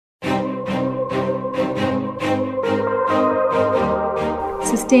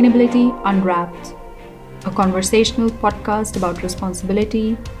Sustainability Unwrapped, a conversational podcast about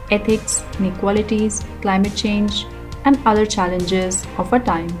responsibility, ethics, inequalities, climate change, and other challenges of our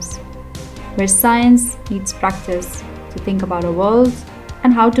times, where science meets practice to think about our world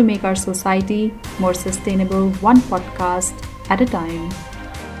and how to make our society more sustainable, one podcast at a time.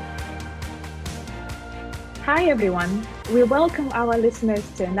 Hi everyone, we welcome our listeners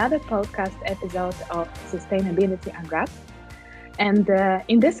to another podcast episode of Sustainability Unwrapped. And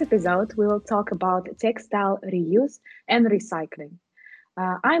in this episode, we will talk about textile reuse and recycling.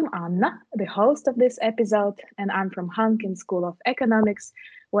 I'm Anna, the host of this episode, and I'm from Hanken School of Economics,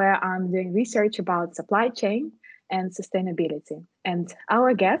 where I'm doing research about supply chain and sustainability. And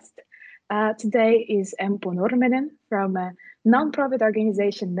our guest today is Empo Nurminen from a non-profit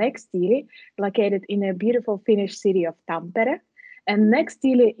organization Nextili, located in a beautiful Finnish city of Tampere. And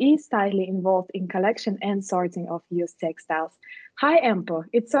Nextili is tightly involved in collection and sorting of used textiles. Hi, Empo.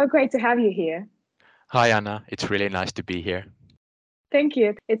 It's so great to have you here. Hi, Anna. It's really nice to be here. Thank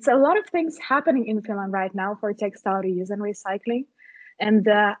you. It's a lot of things happening in Finland right now for textile reuse and recycling. And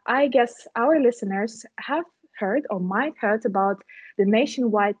I guess our listeners have heard or might heard about the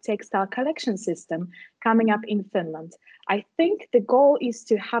nationwide textile collection system coming up in Finland. I think the goal is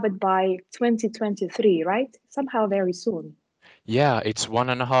to have it by 2023, right? Somehow very soon. Yeah, it's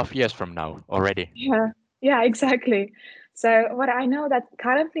 1.5 years from now already. Yeah, exactly. So what I know that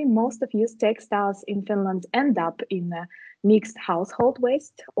currently most of used textiles in Finland end up in mixed household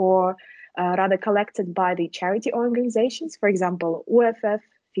waste or rather collected by the charity organizations, for example, UFF,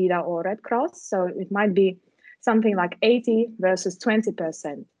 FIDA or Red Cross. So it might be something like 80 versus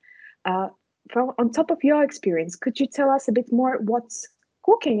 20%. On top of your experience, could you tell us a bit more what's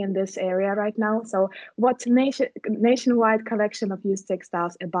cooking in this area right now? So what nationwide collection of used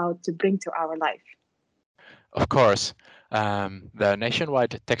textiles about to bring to our life? Of course, the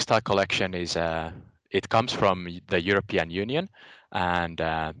nationwide textile collection it comes from the European Union, and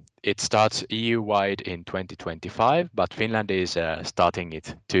it starts EU-wide in 2025, but Finland is starting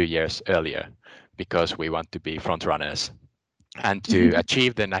it 2 years earlier because we want to be front runners. And to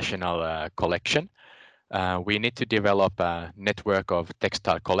achieve the national collection, we need to develop a network of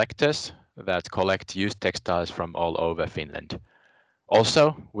textile collectors that collect used textiles from all over Finland.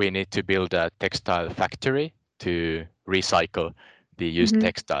 Also, we need to build a textile factory to recycle the used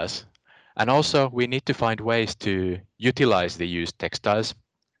textiles. And also, we need to find ways to utilize the used textiles,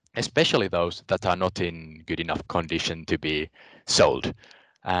 especially those that are not in good enough condition to be sold.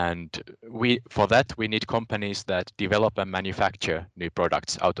 And for that, we need companies that develop and manufacture new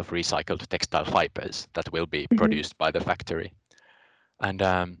products out of recycled textile fibers that will be produced by the factory. And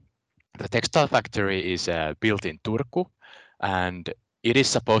the textile factory is built in Turku, and it is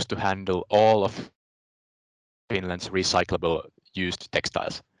supposed to handle all of Finland's recyclable used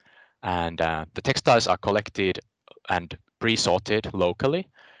textiles. And the textiles are collected and pre-sorted locally,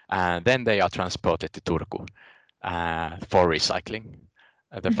 and then they are transported to Turku for recycling.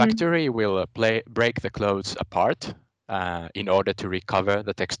 The factory will break the clothes apart in order to recover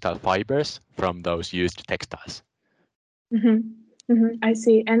the textile fibers from those used textiles. I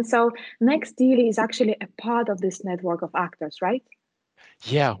see. And so Nextili is actually a part of this network of actors, right?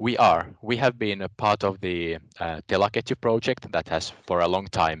 Yeah, we are. We have been a part of the Telaketju project that has for a long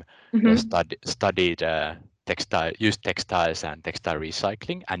time studied used textiles and textile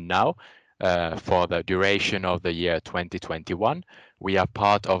recycling. And now, for the duration of the year 2021, we are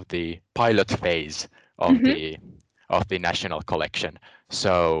part of the pilot phase of the national collection.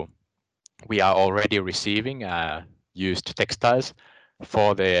 So we are already receiving used textiles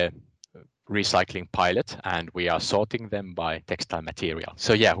for the recycling pilot, and we are sorting them by textile material.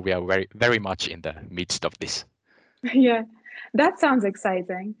 So yeah, we are very much in the midst of this. Yeah, that sounds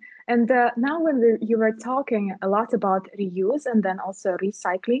exciting. And now when you were talking a lot about reuse and then also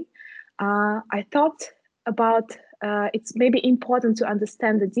recycling, I thought about it's maybe important to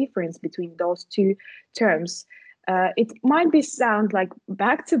understand the difference between those two terms. It might be sound like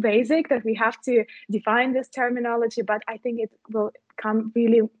back to basic that we have to define this terminology, but I think it will come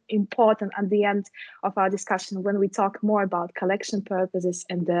really important at the end of our discussion when we talk more about collection purposes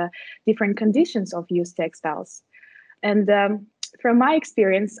and the different conditions of used textiles. And from my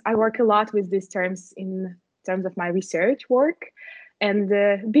experience, I work a lot with these terms in terms of my research work. And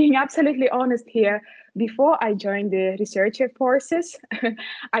being absolutely honest here, before I joined the researcher forces,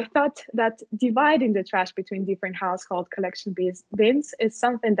 I thought that dividing the trash between different household collection bins is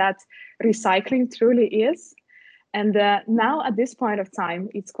something that recycling truly is. And now at this point of time,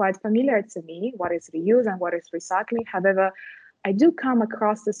 it's quite familiar to me what is reuse and what is recycling. However, I do come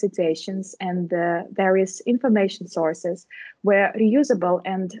across the situations and the various information sources where reusable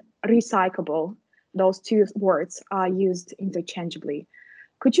and recyclable, those two words, are used interchangeably.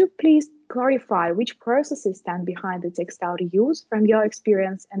 Could you please clarify which processes stand behind the textile reuse from your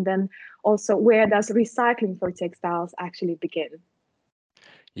experience, and then also where does recycling for textiles actually begin?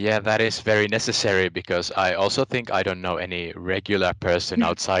 Yeah, that is very necessary because I also think I don't know any regular person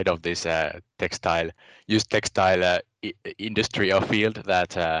outside of this textile industry or field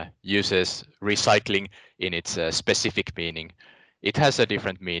that uses recycling in its specific meaning. It has a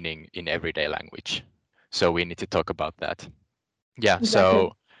different meaning in everyday language, so we need to talk about that. Yeah, Exactly.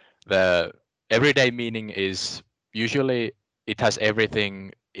 so the everyday meaning is usually it has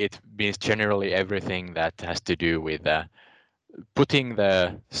everything. It means generally everything that has to do with putting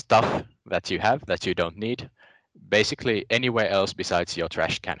the stuff that you have that you don't need basically anywhere else besides your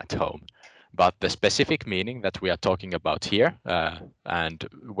trash can at home. But the specific meaning that we are talking about here, and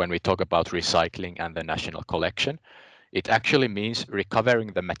when we talk about recycling and the national collection, it actually means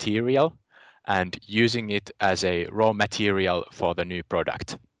recovering the material and using it as a raw material for the new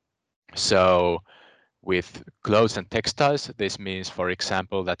product. So with clothes and textiles, this means, for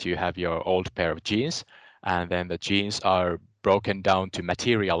example, that you have your old pair of jeans, and then the jeans are broken down to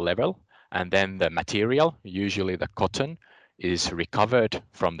material level, and then the material, usually the cotton, is recovered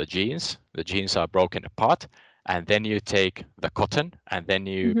from the jeans. The jeans are broken apart, and then you take the cotton, and then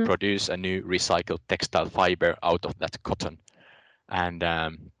you Mm-hmm. produce a new recycled textile fiber out of that cotton. And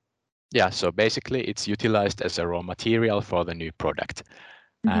yeah, so basically it's utilized as a raw material for the new product.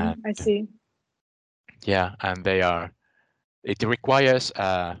 Mm-hmm. And I see. yeah, and it requires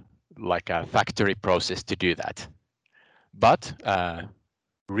like a factory process to do that. But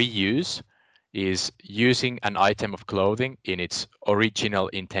reuse is using an item of clothing in its original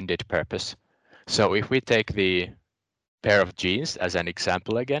intended purpose. So if we take the pair of jeans as an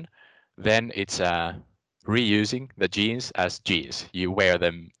example again, then it's reusing the jeans as jeans. You wear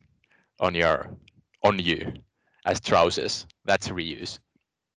them on you as trousers. That's reuse.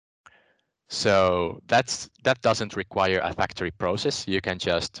 So that doesn't require a factory process. You can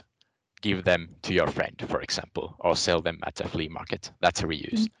just give them to your friend, for example, or sell them at a flea market. That's a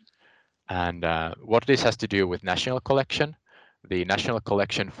reuse. And what this has to do with national collection, the national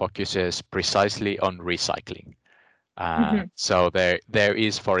collection focuses precisely on recycling. Mm-hmm. So there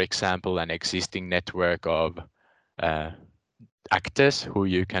is, for example, an existing network of actors who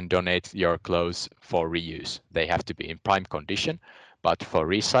you can donate your clothes for reuse. They have to be in prime condition, but for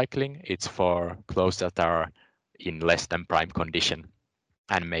recycling, it's for clothes that are in less than prime condition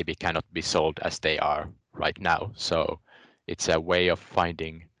and maybe cannot be sold as they are right now. So it's a way of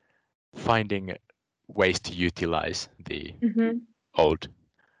finding ways to utilize the Mm-hmm.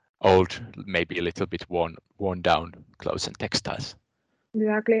 old, maybe a little bit worn down clothes and textiles.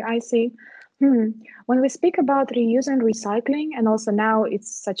 Exactly, I see. When we speak about reuse and recycling, and also now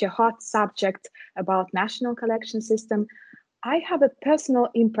it's such a hot subject about national collection system, I have a personal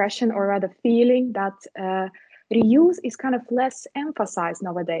impression, or rather feeling, that reuse is kind of less emphasized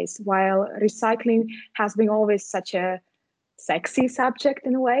nowadays, while recycling has been always such a sexy subject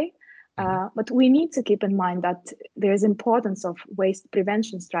in a way. But we need to keep in mind that there is importance of waste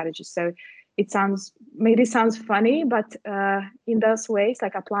prevention strategies. So it sounds funny, but in those ways,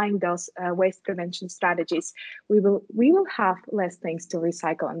 like applying those waste prevention strategies, we will have less things to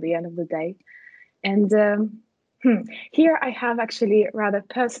recycle at the end of the day. And here I have actually a rather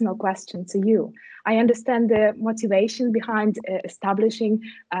personal question to you. I understand the motivation behind establishing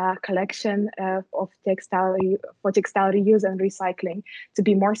a collection for textile reuse and recycling to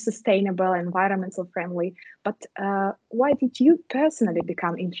be more sustainable and environmental friendly. But why did you personally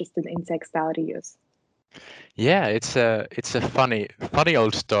become interested in textile reuse? Yeah, it's a funny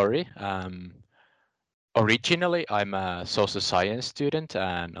old story. Originally, I'm a social science student,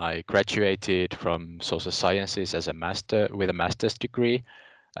 and I graduated from social sciences as a master's degree,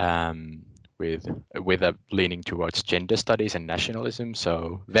 um, with a leaning towards gender studies and nationalism.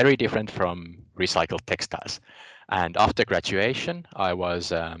 So very different from recycled textiles. And after graduation, I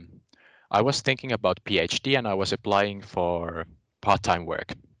was thinking about PhD, and I was applying for part-time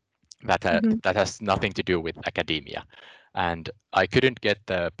work Mm-hmm. that has nothing to do with academia. And I couldn't get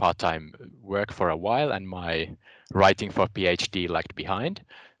the part-time work for a while, and my writing for PhD lagged behind.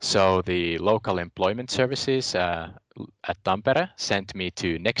 So the local employment services at Tampere sent me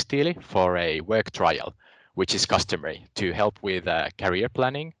to Nextili for a work trial, which is customary to help with career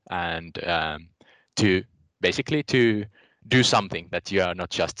planning and to basically to do something that you are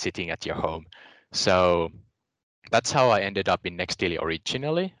not just sitting at your home. So that's how I ended up in Nextili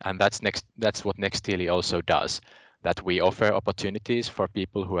originally, and that's what Nextili also does. that we offer opportunities for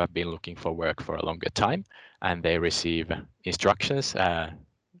people who have been looking for work for a longer time, and they receive instructions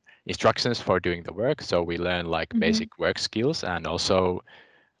for doing the work. So we learn like basic work skills and also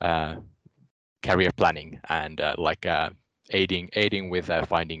career planning and aiding with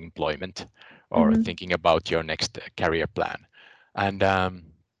finding employment or thinking about your next career plan. And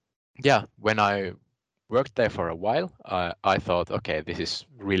when I worked there for a while, I thought, okay, this is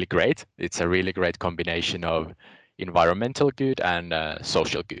really great. It's a really great combination of environmental good and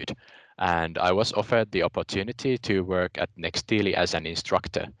social good. And I was offered the opportunity to work at Nextili as an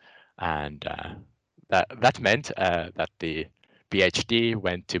instructor. And that meant that the PhD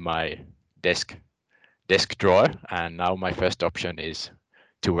went to my desk drawer. And now my first option is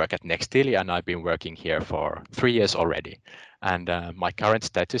to work at Nextili, and I've been working here for 3 years already. And my current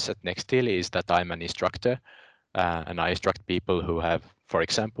status at Nextili is that I'm an instructor, and I instruct people who have, for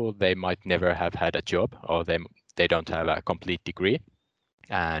example, they might never have had a job, or they don't have a complete degree.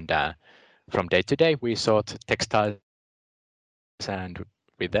 And from day to day, we sort textiles and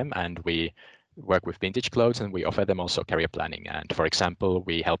with them, and we work with vintage clothes, and we offer them also career planning. And for example,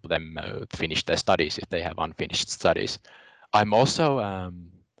 we help them finish their studies if they have unfinished studies. I'm also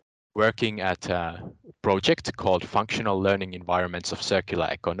working at a project called Functional Learning Environments of Circular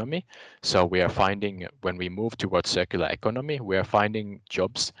Economy. So we are finding, when we move towards circular economy, we are finding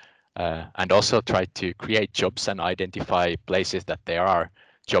jobs and also try to create jobs and identify places that there are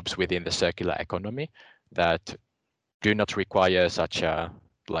jobs within the circular economy that do not require such a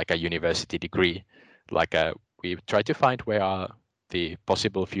university degree. We try to find where are the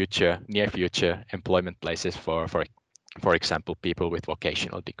possible near future employment places for example, people with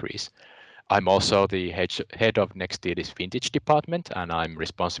vocational degrees. I'm also the head of Nextili's vintage department, and I'm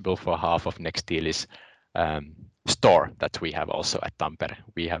responsible for half of Nextili's store that we have also at Tampere.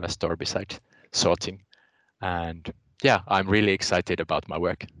 We have a store beside sorting. And I'm really excited about my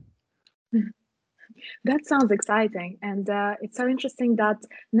work. That sounds exciting. And it's so interesting that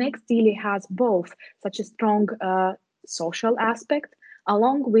Nextili has both such a strong social aspect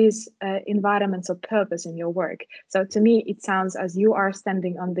along with environmental purpose in your work. So to me, it sounds as you are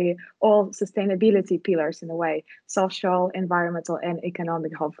standing on the all sustainability pillars in a way, social, environmental, and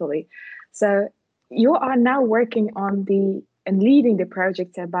economic, hopefully. So you are now working on and leading the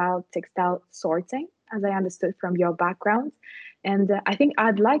project about textile sorting, as I understood from your background. And I think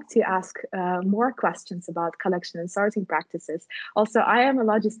I'd like to ask more questions about collection and sorting practices. Also, I am a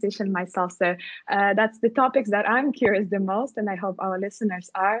logistician myself, so that's the topics that I'm curious the most, and I hope our listeners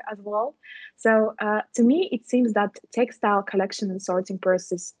are as well. So to me, it seems that textile collection and sorting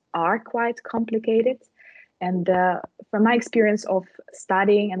processes are quite complicated. And from my experience of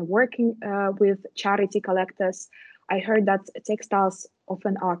studying and working with charity collectors, I heard that textiles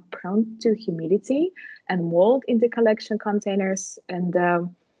often are prone to humidity and mold in the collection containers, and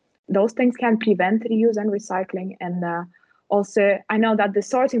those things can prevent reuse and recycling. And also, I know that the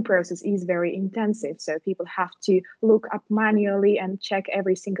sorting process is very intensive, so people have to look up manually and check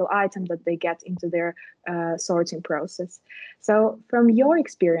every single item that they get into their sorting process. So from your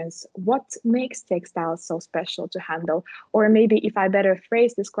experience, what makes textiles so special to handle? Or maybe if I better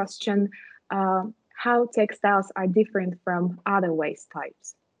phrase this question, how textiles are different from other waste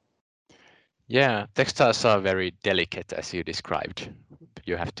types? Yeah, textiles are very delicate, as you described.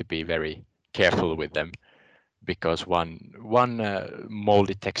 You have to be very careful with them because one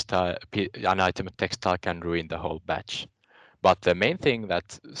moldy textile, an item of textile can ruin the whole batch. But the main thing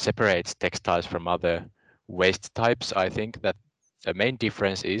that separates textiles from other waste types, I think that the main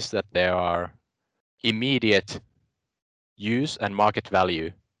difference is that there are immediate use and market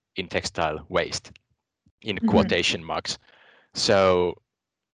value in textile waste, in quotation marks. So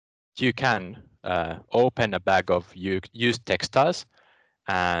you can open a bag of used textiles,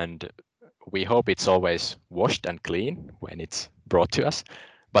 and we hope it's always washed and clean when it's brought to us.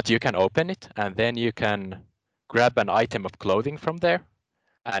 But you can open it, and then you can grab an item of clothing from there.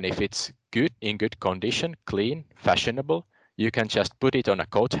 And if it's in good condition, clean, fashionable, you can just put it on a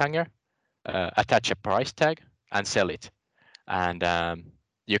coat hanger, attach a price tag, and sell it. And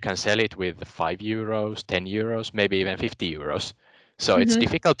you can sell it with 5 euros, 10 euros, maybe even 50 euros. So it's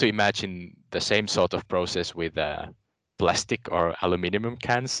difficult to imagine the same sort of process with plastic or aluminum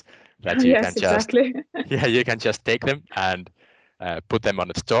cans that you can just exactly. you can just take them and put them on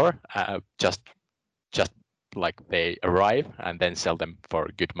the store just like they arrive, and then sell them for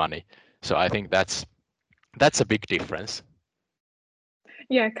good money. So I think that's a big difference.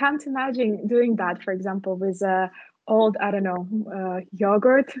 Yeah, can't imagine doing that, for example, with old, I don't know,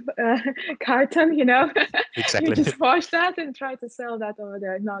 yogurt carton, you know, you Exactly. just wash that and try to sell that over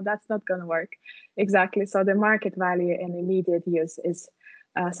there. No, that's not going to work. Exactly. So the market value and immediate use is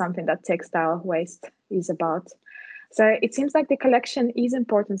something that textile waste is about. So it seems like the collection is an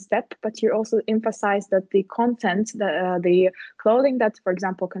important step, but you also emphasize that the content, the clothing that, for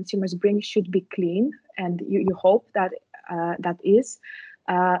example, consumers bring should be clean, and you hope that that is.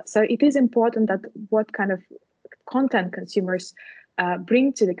 So it is important that what kind of content consumers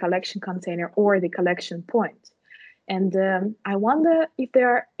bring to the collection container or the collection point. And I wonder if there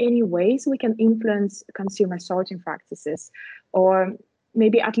are any ways we can influence consumer sorting practices, or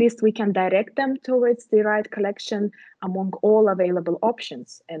maybe at least we can direct them towards the right collection among all available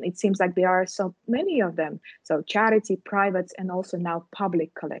options. And it seems like there are so many of them. So charity, private, and also now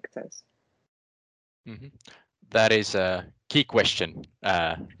public collectors. Mm-hmm. That is a key question,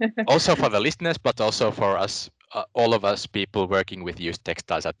 also for the listeners, but also for us, all of us people working with used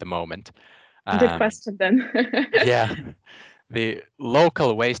textiles at the moment. Good question then. Yeah, the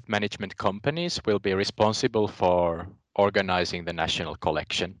local waste management companies will be responsible for organizing the national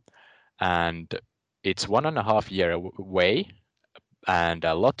collection, and it's 1.5 year away, and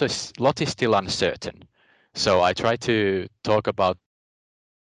a lot is still uncertain. So I try to talk about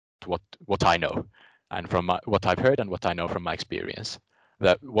what I know, and from what I've heard and what I know from my experience.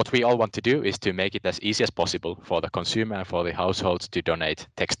 That what we all want to do is to make it as easy as possible for the consumer and for the households to donate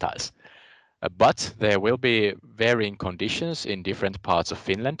textiles. But there will be varying conditions in different parts of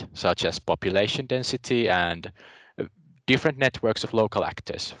Finland, such as population density and different networks of local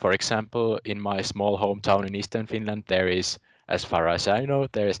actors. For example, in my small hometown in Eastern Finland, there is, as far as I know,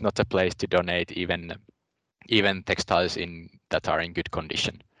 there is not a place to donate even textiles that are in good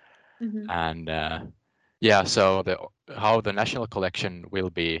condition. Mm-hmm. And yeah, so how the national collection will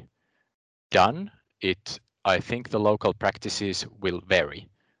be done, I think the local practices will vary.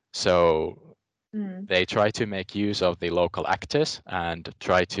 So they try to make use of the local actors and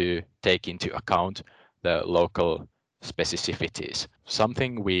try to take into account the local specificities.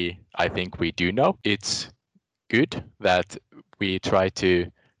 Something I think we do know, it's good that we try to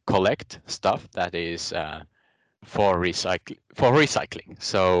collect stuff that is for recycling.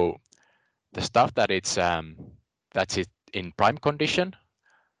 So the stuff that's in prime condition,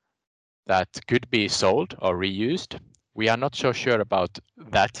 that could be sold or reused. We are not so sure about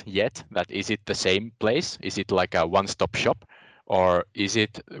that yet. That is it the same place? Is it like a one-stop shop, or is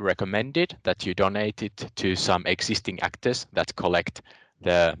it recommended that you donate it to some existing actors that collect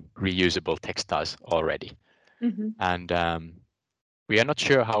the reusable textiles already? Mm-hmm. And we are not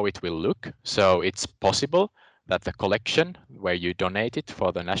sure how it will look. So it's possible that the collection where you donate it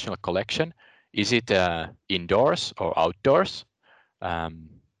for the national collection, is it indoors or outdoors?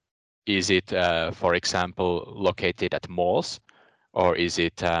 Is it, for example, located at malls, or is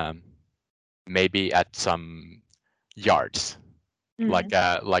it maybe at some yards,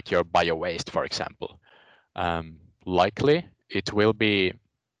 like your bio waste, for example? Likely, it will be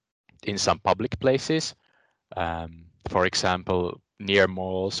in some public places, for example, near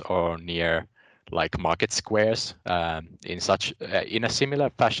malls or near like market squares, in a similar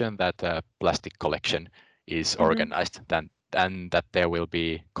fashion that plastic collection is organized. And that there will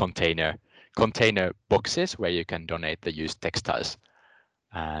be container boxes where you can donate the used textiles.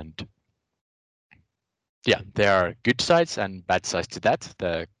 And yeah, there are good sides and bad sides to that.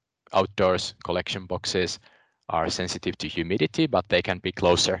 The outdoors collection boxes are sensitive to humidity, but they can be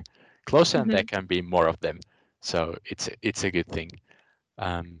closer, and there can be more of them. So it's a good thing.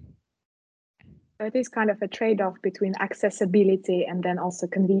 So it is kind of a trade-off between accessibility and then also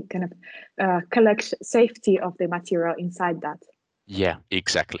kind of collection safety of the material inside that. Yeah,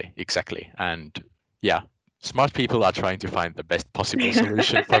 exactly. And yeah, smart people are trying to find the best possible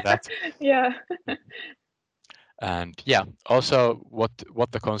solution for that. Yeah. And yeah, also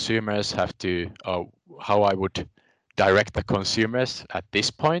what the consumers have to, how I would direct the consumers at this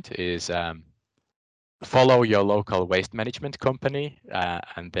point is follow your local waste management company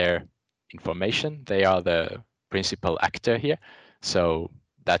and their information. They are the principal actor here, so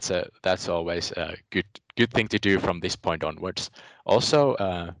that's always a good thing to do from this point onwards.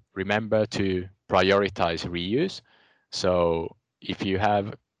 Also, remember to prioritize reuse. So if you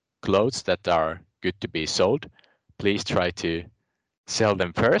have clothes that are good to be sold, please try to sell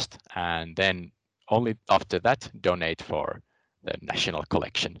them first, and then only after that donate for the national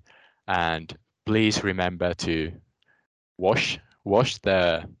collection. And please remember to wash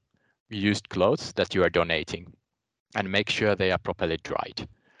the used clothes that you are donating and make sure they are properly dried.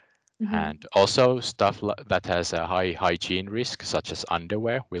 And also stuff that has a high hygiene risk, such as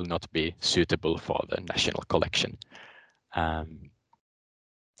underwear, will not be suitable for the national collection. And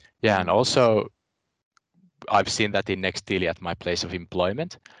also I've seen that in Nextily at my place of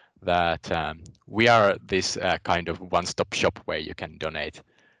employment, that we are this kind of one-stop shop where you can donate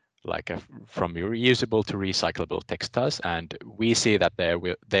like from reusable to recyclable textiles. And we see that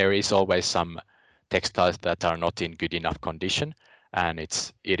there is always some textiles that are not in good enough condition. And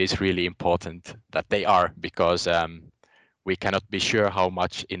it is really important that they are, because we cannot be sure how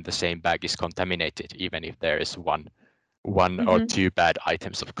much in the same bag is contaminated, even if there is one or two bad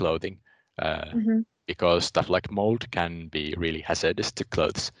items of clothing. Because stuff like mold can be really hazardous to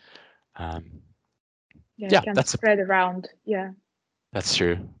clothes. It can spread around. Yeah. That's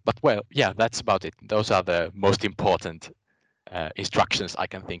true. But well, yeah, that's about it. Those are the most important instructions I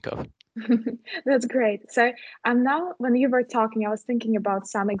can think of. That's great. So now when you were talking, I was thinking about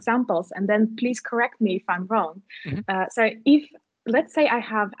some examples, and then please correct me if I'm wrong. So if, let's say I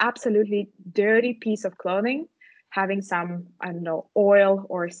have absolutely dirty piece of clothing, having some, I don't know, oil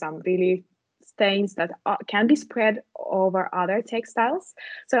or some really stains that can be spread over other textiles.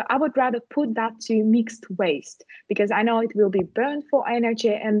 So I would rather put that to mixed waste, because I know it will be burned for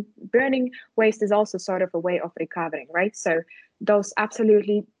energy, and burning waste is also sort of a way of recovering, right? So those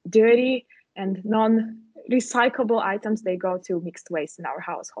absolutely dirty and non-recyclable items, they go to mixed waste in our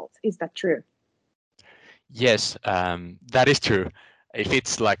household. Is that true? Yes, that is true. If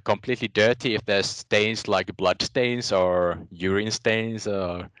it's like completely dirty, if there's stains like blood stains or urine stains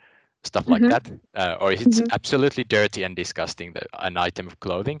or stuff like that, or if it's absolutely dirty and disgusting, an item of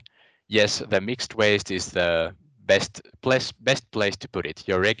clothing, yes, the mixed waste is the best place to put it,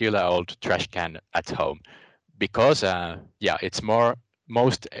 your regular old trash can at home, because it's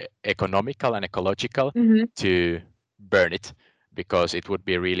most economical and ecological to burn it, because it would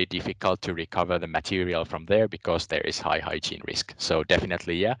be really difficult to recover the material from there, because there is high hygiene risk. So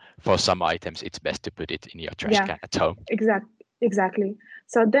definitely, for some items it's best to put it in your trash can at home. Exactly.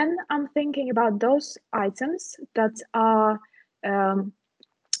 So then I'm thinking about those items that are,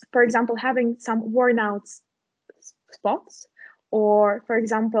 for example, having some worn out spots, or for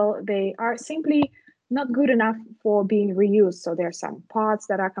example, they are simply not good enough for being reused. So there's some parts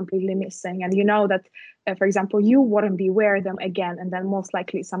that are completely missing, and you know that, for example, you wouldn't be wear them again, and then most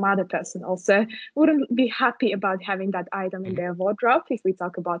likely some other person also wouldn't be happy about having that item in their wardrobe, if we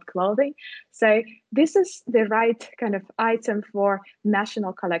talk about clothing. So this is the right kind of item for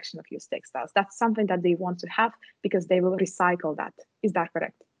national collection of used textiles. That's something that they want to have, because they will recycle that. Is that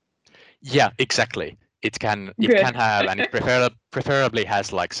correct? Yeah, exactly. It can have, and it preferably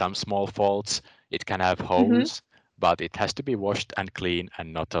has like some small faults. It can have holes, but it has to be washed and clean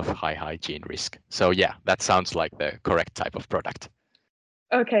and not of high hygiene risk. So yeah, that sounds like the correct type of product.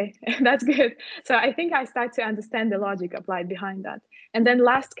 Okay, that's good. So I think I start to understand the logic applied behind that. And then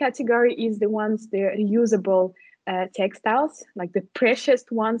last category is the reusable textiles, like the precious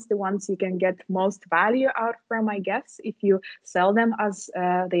ones, the ones you can get most value out from, I guess, if you sell them as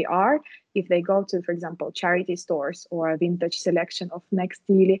they are, if they go to, for example, charity stores or a vintage selection of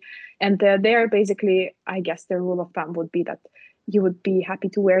Nextily. And there, basically, I guess the rule of thumb would be that you would be happy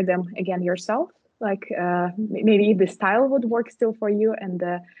to wear them again yourself. Like maybe the style would work still for you, and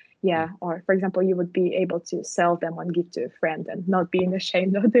or for example, you would be able to sell them and give to a friend and not being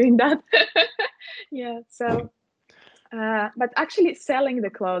ashamed of doing that. So but actually selling the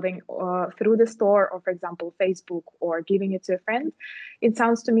clothing through the store, or for example Facebook, or giving it to a friend, it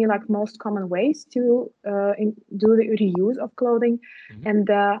sounds to me like most common ways to do the reuse of clothing. And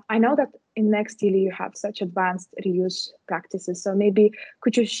I know that in Nextily you have such advanced reuse practices, so maybe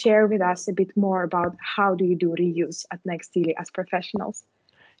could you share with us a bit more about how do you do reuse at Nextily as professionals?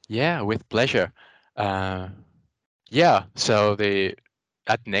 Yeah, with pleasure. So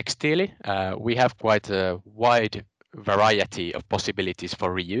at Nextily we have quite a wide variety of possibilities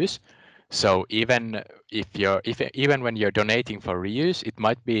for reuse. So even when you're donating for reuse, it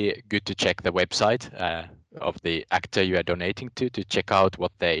might be good to check the website of the actor you are donating to check out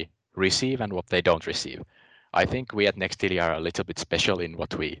what they receive and what they don't receive. I think we at Nextily are a little bit special in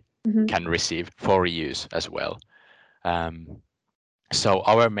what we can receive for reuse as well. So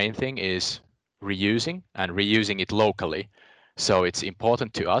our main thing is reusing, and reusing it locally. So it's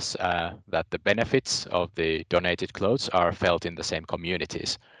important to us that the benefits of the donated clothes are felt in the same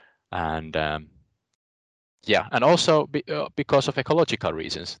communities. And and also because of ecological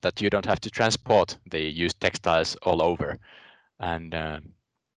reasons, that you don't have to transport the used textiles all over. And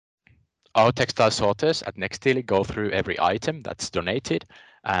our textile sorters at Nextily go through every item that's donated,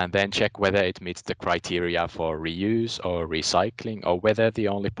 and then check whether it meets the criteria for reuse or recycling, or whether the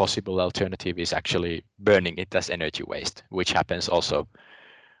only possible alternative is actually burning it as energy waste, which happens also.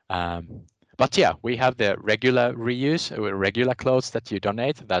 But yeah, we have the regular reuse, regular clothes that you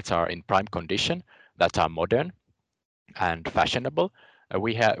donate that are in prime condition, that are modern and fashionable.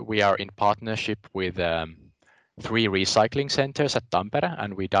 We are in partnership with 3 recycling centers at Tampere,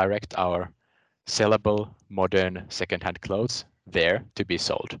 and we direct our sellable modern secondhand clothes there to be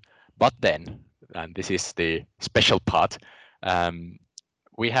sold. But then, and this is the special part,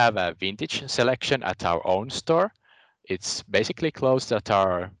 we have a vintage selection at our own store. It's basically clothes that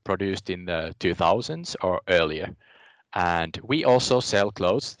are produced in the 2000s or earlier. And we also sell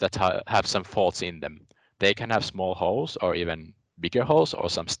clothes that have some faults in them. They can have small holes or even bigger holes or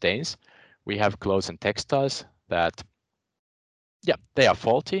some stains. We have clothes and textiles that, yeah, they are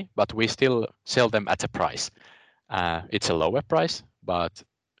faulty, but we still sell them at a price. It's a lower price, but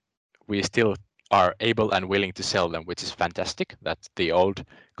we still are able and willing to sell them, which is fantastic. That the old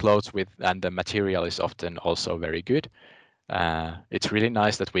clothes with and the material is often also very good. It's really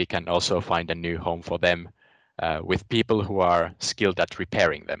nice that we can also find a new home for them with people who are skilled at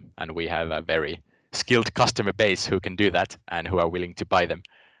repairing them, and we have a very skilled customer base who can do that and who are willing to buy them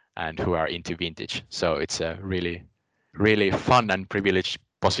and who are into vintage. So it's a really, really fun and privileged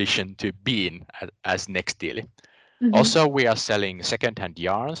position to be in as Nextdeeli. Also, we are selling second-hand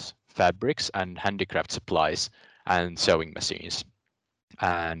yarns, fabrics, and handicraft supplies and sewing machines.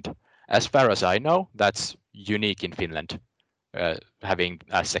 And as far as I know, that's unique in Finland, having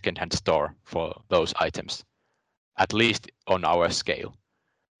a second-hand store for those items, at least on our scale.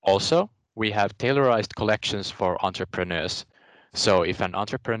 Also, we have tailorized collections for entrepreneurs. So if an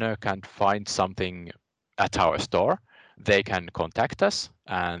entrepreneur can't find something at our store, they can contact us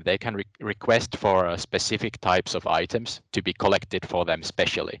and they can request for specific types of items to be collected for them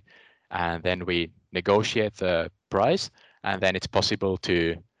specially. And then we negotiate the price, and then it's possible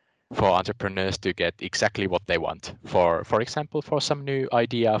for entrepreneurs to get exactly what they want. For example, for some new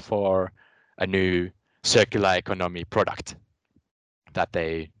idea for a new circular economy product that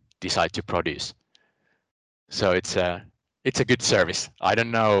they decide to produce. So it's a good service. I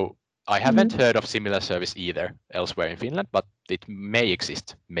don't know. I haven't heard of similar service either elsewhere in Finland, but it may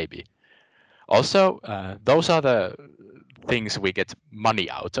exist, maybe. Also, those are the things we get money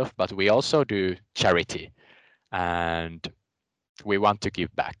out of, but we also do charity, and we want to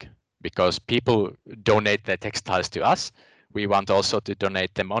give back because people donate their textiles to us. We want also to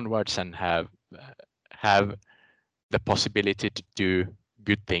donate them onwards and have the possibility to do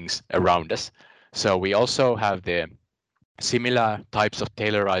good things around us. So we also have the similar types of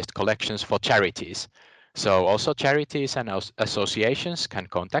tailorized collections for charities. So also charities and associations can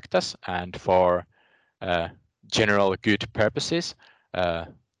contact us, and for general good purposes,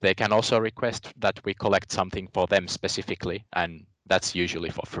 they can also request that we collect something for them specifically, and that's usually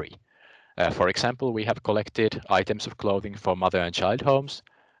for free. For example, we have collected items of clothing for mother and child homes,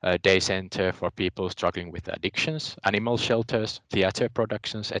 a day center for people struggling with addictions, animal shelters, theater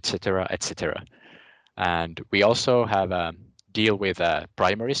productions, etc., etc. And we also have a deal with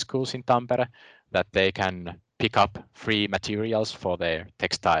primary schools in Tampere that they can pick up free materials for their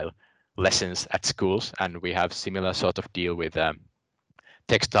textile lessons at schools, and we have similar sort of deal with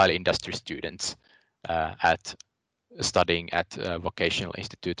textile industry students studying at Vocational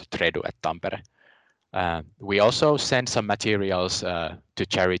Institute Tredu at Tampere. We also send some materials to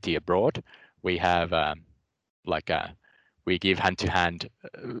charity abroad. We have we give hand-to-hand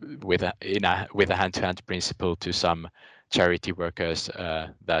with a hand-to-hand principle to some charity workers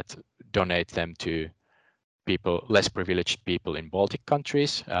that donate them to people, less privileged people in Baltic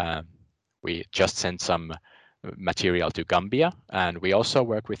countries. We just sent some material to Gambia, and we also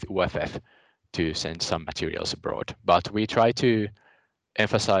work with UFF to send some materials abroad. But we try to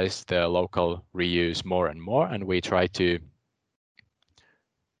emphasize the local reuse more and more, and we try to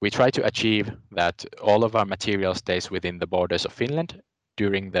achieve that all of our material stays within the borders of Finland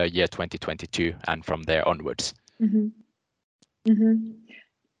during the year 2022 and from there onwards.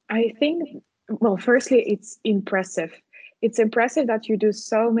 I think, well, firstly, it's impressive. It's impressive that you do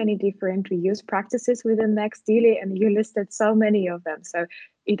so many different reuse practices within Nextdeeli, and you listed so many of them. So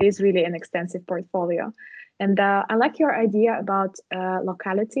it is really an extensive portfolio. And I like your idea about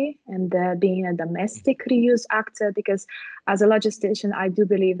locality and being a domestic reuse actor, because as a logistician, I do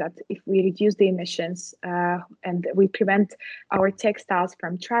believe that if we reduce the emissions and we prevent our textiles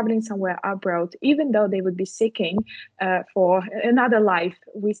from traveling somewhere abroad, even though they would be seeking for another life,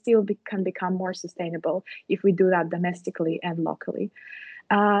 we still can become more sustainable if we do that domestically and locally.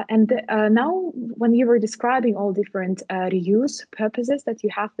 Now, when you were describing all different reuse purposes that you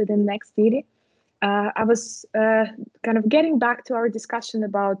have within Nextily, I was kind of getting back to our discussion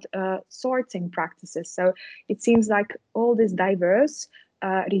about sorting practices. So it seems like all these diverse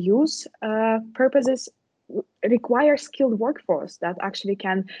reuse purposes require skilled workforce that actually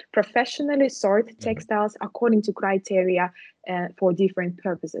can professionally sort textiles according to criteria for different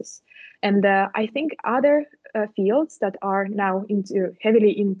purposes. And I think other fields that are now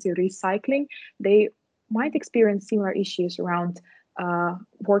heavily into recycling, they might experience similar issues around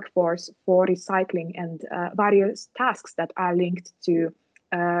workforce for recycling and various tasks that are linked to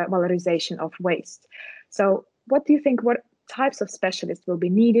valorization of waste. So what do you think, what types of specialists will be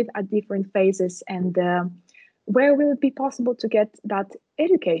needed at different phases, and where will it be possible to get that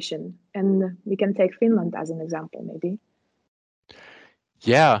education? And we can take Finland as an example, maybe.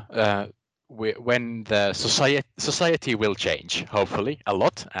 Yeah, when the society will change, hopefully a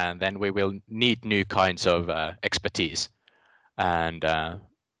lot, and then we will need new kinds of expertise. And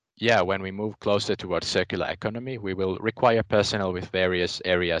yeah, when we move closer towards circular economy, we will require personnel with various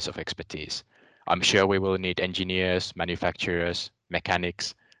areas of expertise. I'm sure we will need engineers, manufacturers,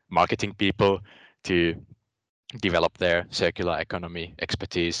 mechanics, marketing people to develop their circular economy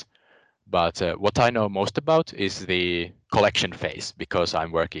expertise. But what I know most about is the collection phase, because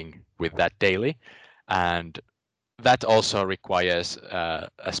I'm working with that daily. And that also requires a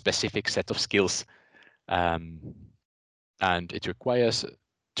specific set of skills. And it requires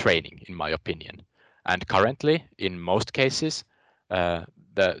training, in my opinion. And currently, in most cases,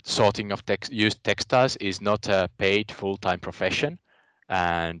 the sorting of used textiles is not a paid full-time profession,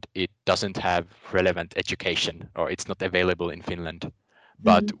 and it doesn't have relevant education, or it's not available in Finland.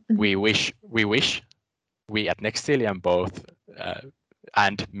 But we at Nextily and both,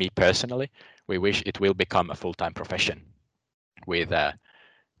 and me personally, we wish it will become a full-time profession with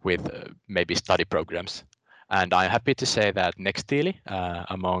maybe study programs. And I'm happy to say that Nextily,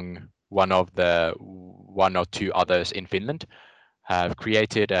 among one or two others in Finland, have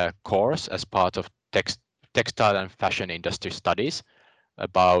created a course as part of textile and fashion industry studies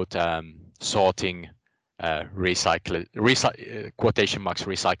about sorting quotation marks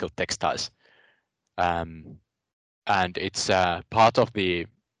recycled textiles. And it's part of the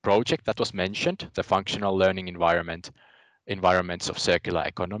project that was mentioned, the functional learning environments of circular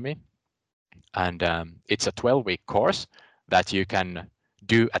economy. And it's a 12-week course that you can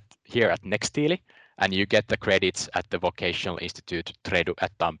do here at Nextily, and you get the credits at the Vocational Institute Tredu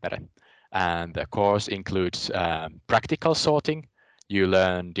at Tampere. And the course includes practical sorting. You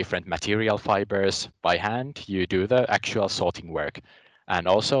learn different material fibers by hand. You do the actual sorting work. And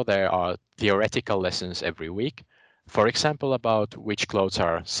also there are theoretical lessons every week. For example, about which clothes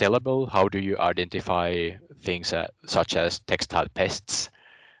are sellable, how do you identify things such as textile pests,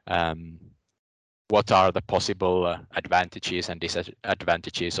 what are the possible advantages and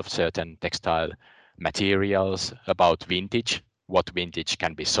disadvantages of certain textile materials, about vintage, what vintage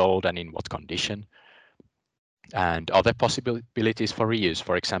can be sold and in what condition, and other possibilities for reuse,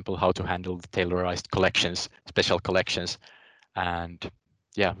 for example, how to handle the tailorized collections, special collections, and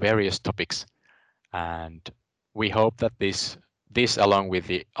yeah, various topics. And we hope that this along with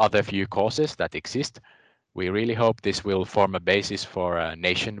the other few courses that exist, we really hope this will form a basis for a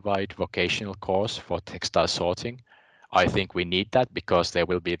nationwide vocational course for textile sorting. I think we need that because there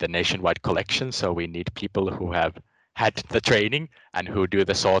will be the nationwide collection, so we need people who have had the training and who do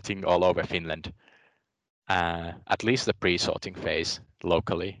the sorting all over Finland. At least the pre-sorting phase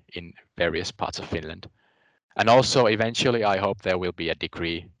locally in various parts of Finland. And also eventually I hope there will be a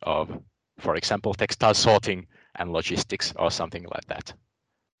degree of, for example, textile sorting and logistics or something like that.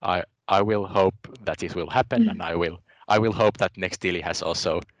 I will hope that it will happen, and I will hope that Nextily has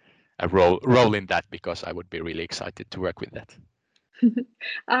also a role in that, because I would be really excited to work with that.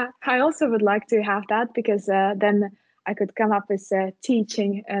 I also would like to have that, because then I could come up with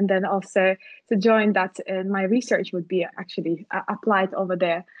teaching, and then also to join that, my research would be actually applied over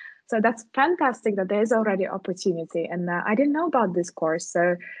there. So that's fantastic that there's already opportunity, and I didn't know about this course.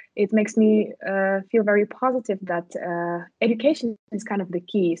 So it makes me feel very positive that education is kind of the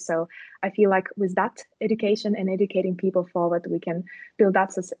key. So I feel like with that education and educating people forward, we can build up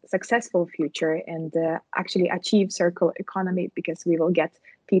a successful future and actually achieve circular economy, because we will get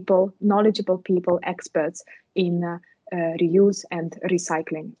people, knowledgeable people, experts in reuse and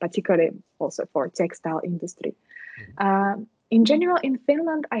recycling, particularly also for textile industry. In general, in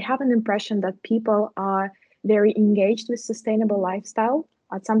Finland, I have an impression that people are very engaged with sustainable lifestyle.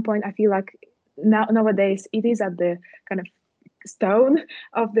 At some point, I feel like nowadays it is at the kind of stone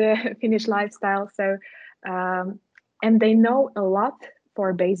of the Finnish lifestyle. So, and they know a lot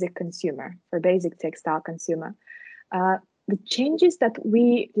for basic textile consumer. The changes that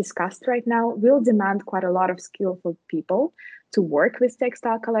we discussed right now will demand quite a lot of skillful people to work with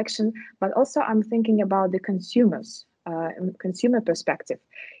textile collection, but also I'm thinking about the consumer perspective.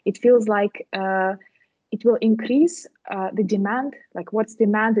 It feels like it will increase the demand, like what's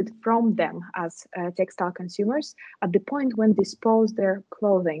demanded from them as textile consumers at the point when dispose their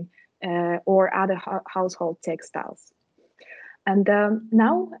clothing or other household textiles. And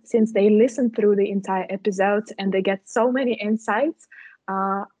now, since they listen through the entire episode and they get so many insights,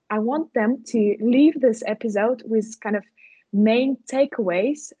 I want them to leave this episode with kind of main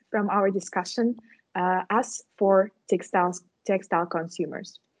takeaways from our discussion as for textile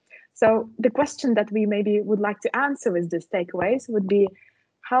consumers. So the question that we maybe would like to answer with these takeaways would be,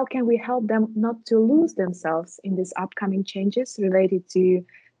 how can we help them not to lose themselves in these upcoming changes related to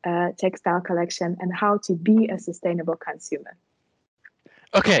textile collection and how to be a sustainable consumer?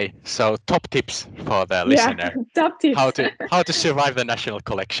 Okay, so top tips for the listener. Top tips. How to survive the national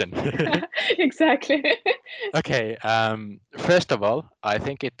collection. Exactly. Okay, first of all, I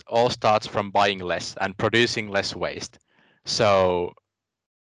think it all starts from buying less and producing less waste. So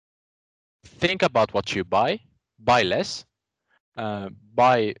think about what you buy less,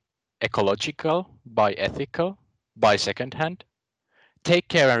 buy ecological, buy ethical, buy secondhand. Take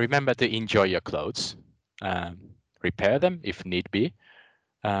care and remember to enjoy your clothes. Repair them if need be.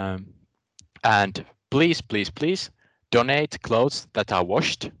 And please, please, please donate clothes that are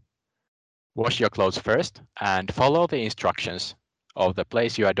washed. Wash your clothes first and follow the instructions of the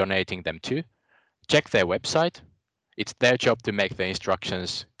place you are donating them to. Check their website. It's their job to make the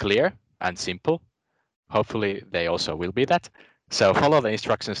instructions clear and simple. Hopefully they also will be that. So follow the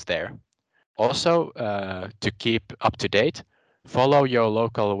instructions there. Also, to keep up to date, follow your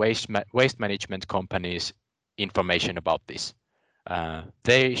local waste management company's information about this.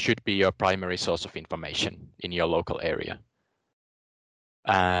 They should be your primary source of information in your local area.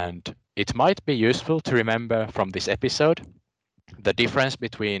 And it might be useful to remember from this episode the difference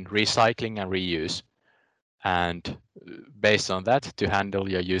between recycling and reuse, and based on that, to handle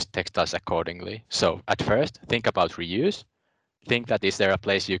your used textiles accordingly. So at first, think about reuse. Think that is there a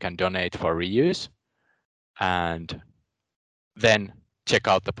place you can donate for reuse, and then check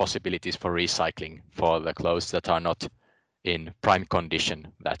out the possibilities for recycling for the clothes that are not in prime condition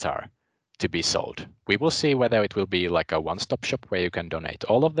that are to be sold. We will see whether it will be like a one-stop shop where you can donate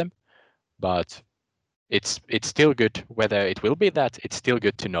all of them, but it's still good. Whether it will be that, it's still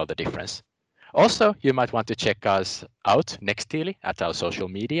good to know the difference. Also, you might want to check us out, Nextily, at our social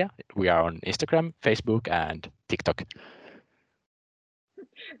media. We are on Instagram, Facebook, and TikTok.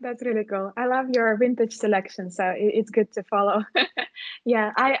 That's really cool. I love your vintage selection, so it's good to follow.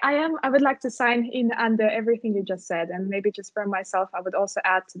 Yeah, I would like to sign in under everything you just said, and maybe just for myself, I would also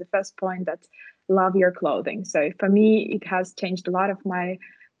add to the first point that love your clothing. So for me, it has changed a lot of my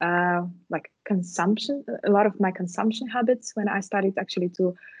consumption habits when I started actually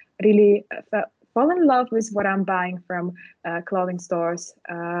to really fall in love with what I'm buying from clothing stores,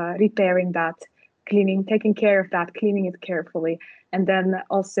 repairing that, cleaning, taking care of that, cleaning it carefully, and then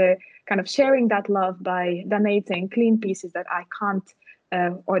also kind of sharing that love by donating clean pieces that I can't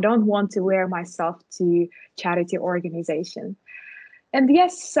or don't want to wear myself to charity organization. And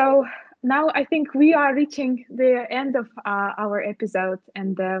yes, so now I think we are reaching the end of our episode,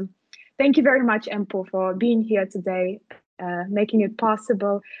 and thank you very much, Empu, for being here today, making it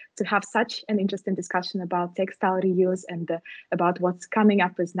possible to have such an interesting discussion about textile reuse and about what's coming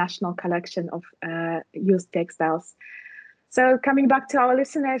up with national collection of used textiles. So coming back to our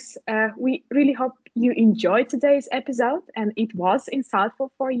listeners, we really hope you enjoyed today's episode and it was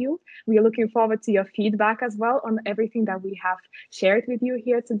insightful for you. We are looking forward to your feedback as well on everything that we have shared with you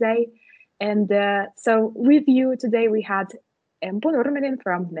here today. And so with you today, we had Empu Nurminen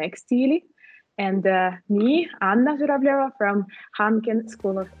from Nextily and me, Anna Zhuravleva from Hanken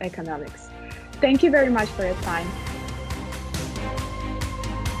School of Economics. Thank you very much for your time.